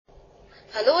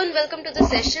Hello and welcome to the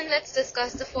session. Let's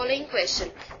discuss the following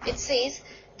question. It says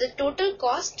the total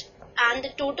cost and the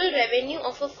total revenue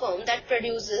of a firm that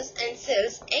produces and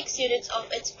sells X units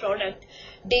of its product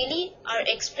daily are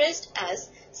expressed as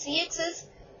CX is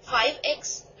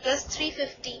 5X plus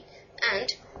 350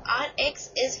 and RX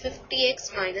is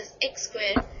 50X minus X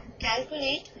square.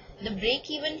 Calculate the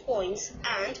break-even points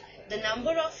and the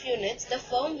number of units the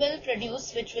firm will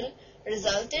produce which will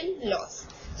result in loss.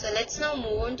 So let's now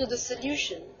move on to the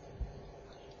solution.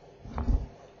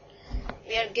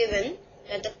 We are given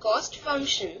that the cost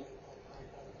function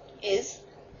is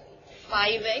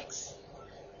 5x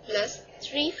plus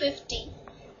 350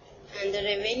 and the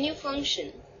revenue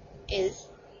function is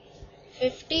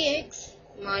 50x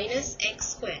minus x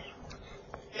square.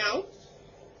 Now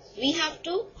we have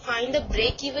to find the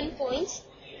break-even points.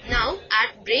 Now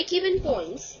at break-even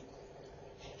points,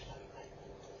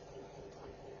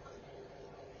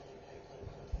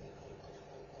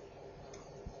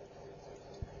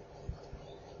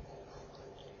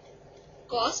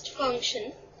 cost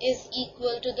function is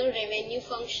equal to the revenue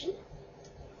function.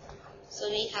 So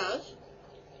we have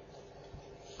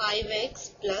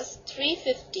 5x plus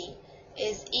 350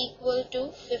 is equal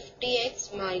to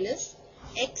 50x minus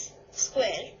x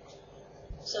square.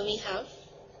 So we have,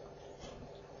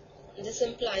 this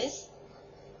implies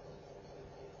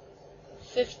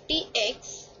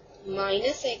 50x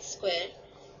minus x square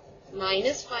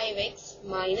minus 5x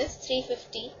minus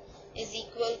 350 is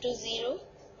equal to 0.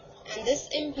 And this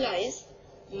implies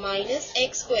minus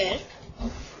x square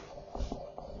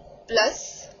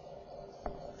plus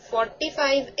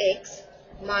 45x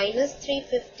minus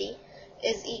 350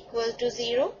 is equal to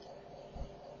 0.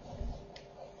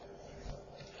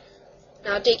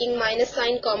 Now taking minus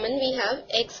sign common, we have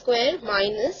x square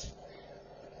minus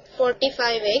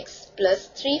 45x plus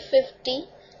 350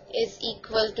 is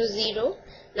equal to 0.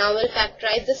 Now we'll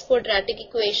factorize this quadratic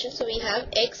equation. So we have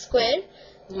x square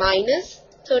minus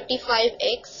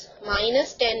 35x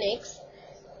minus 10x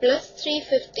plus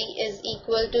 350 is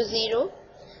equal to 0.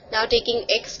 Now taking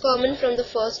x common from the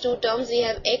first two terms, we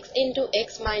have x into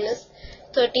x minus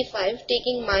 35.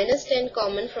 Taking minus 10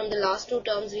 common from the last two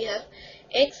terms, we have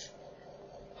x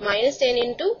minus 10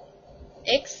 into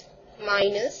x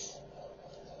minus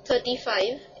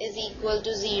 35 is equal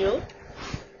to 0.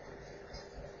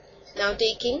 Now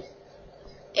taking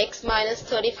x minus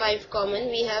 35 common,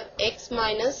 we have x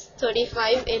minus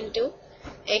 35 into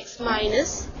x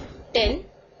minus 10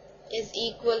 is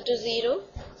equal to 0.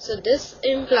 So this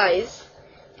implies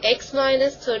x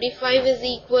minus 35 is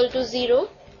equal to 0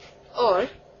 or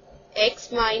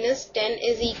x minus 10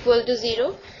 is equal to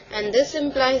 0, and this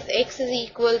implies x is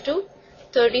equal to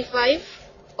 35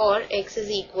 or x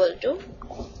is equal to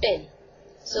 10.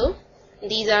 So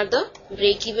these are the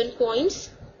break-even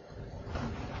points.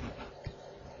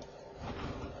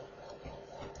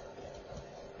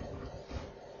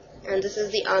 And this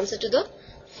is the answer to the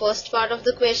first part of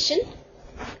the question.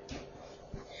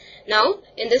 Now,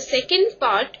 in the second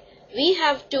part, we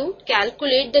have to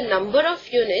calculate the number of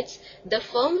units the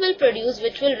firm will produce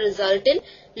which will result in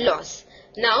loss.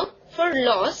 Now, for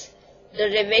loss, the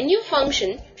revenue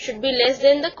function should be less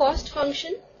than the cost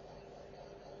function.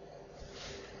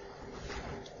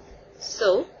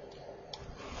 So,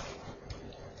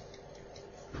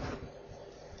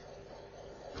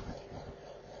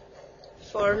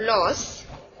 for loss,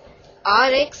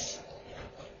 Rx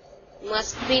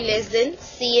must be less than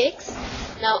Cx.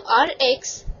 Now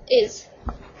Rx is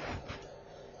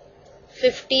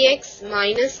 50x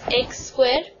minus x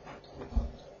square,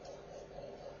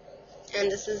 and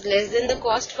this is less than the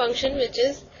cost function which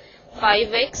is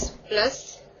 5x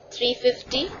plus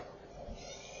 350.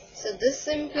 So this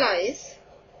implies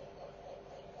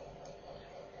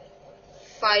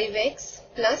 5x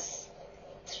plus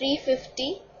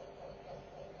 350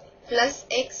 plus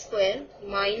x square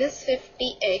minus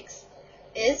 50x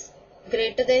is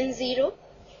greater than 0.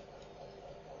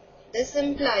 This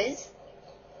implies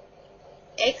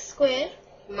x square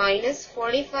minus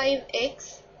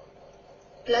 45x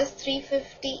plus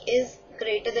 350 is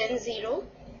greater than 0.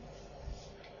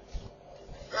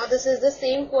 Now this is the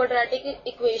same quadratic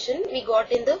equation we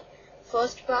got in the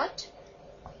first part,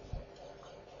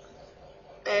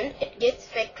 and it gets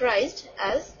factorized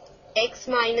as x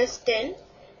minus 10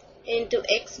 into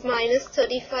x minus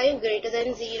 35 greater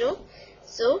than 0.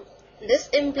 So this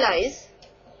implies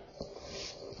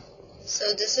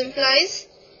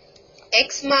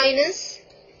x minus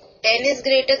 10 is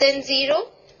greater than 0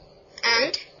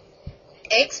 and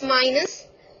x minus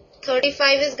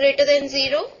 35 is greater than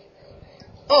 0,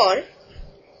 or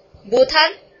both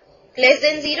are less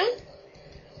than 0,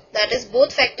 that is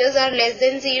both factors are less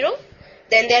than 0,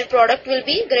 then their product will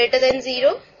be greater than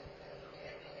 0.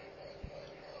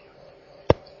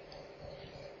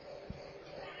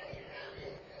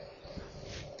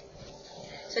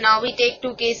 So now we take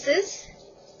two cases,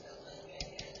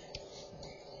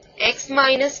 x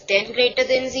minus 10 greater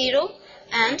than 0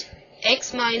 and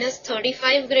x minus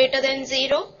 35 greater than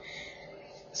 0.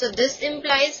 So this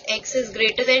implies x is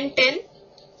greater than 10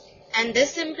 and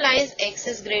this implies x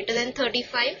is greater than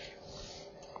 35.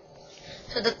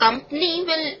 So the company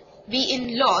will be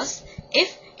in loss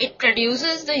if it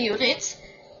produces the units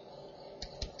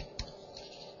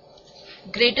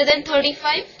greater than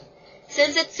 35,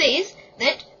 since it says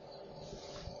that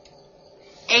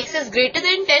x is greater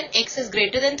than 10, x is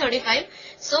greater than 35.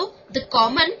 So the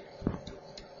common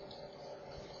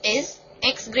is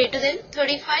x greater than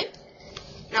 35.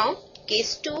 Now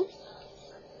case 2,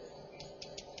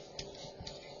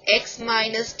 x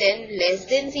minus 10 less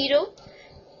than 0,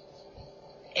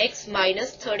 x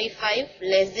minus 35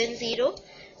 less than 0.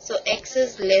 So x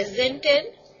is less than 10,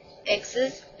 x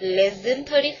is less than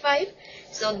 35.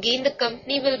 So again the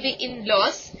company will be in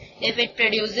loss if it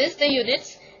produces the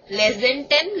units less than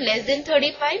 10, less than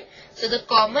 35. So the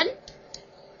common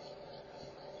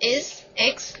is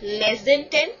x less than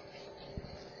 10.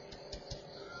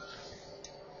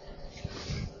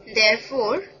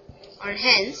 Therefore, or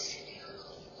hence,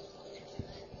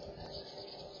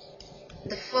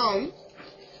 the firm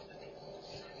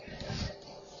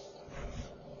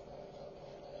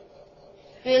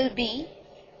will be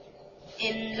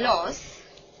in loss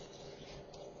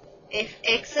if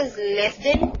x is less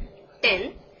than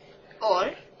 10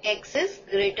 or x is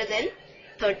greater than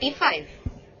 35.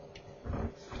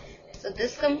 So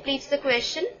this completes the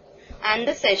question and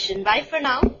the session. Bye for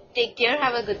now. Take care.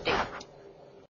 Have a good day.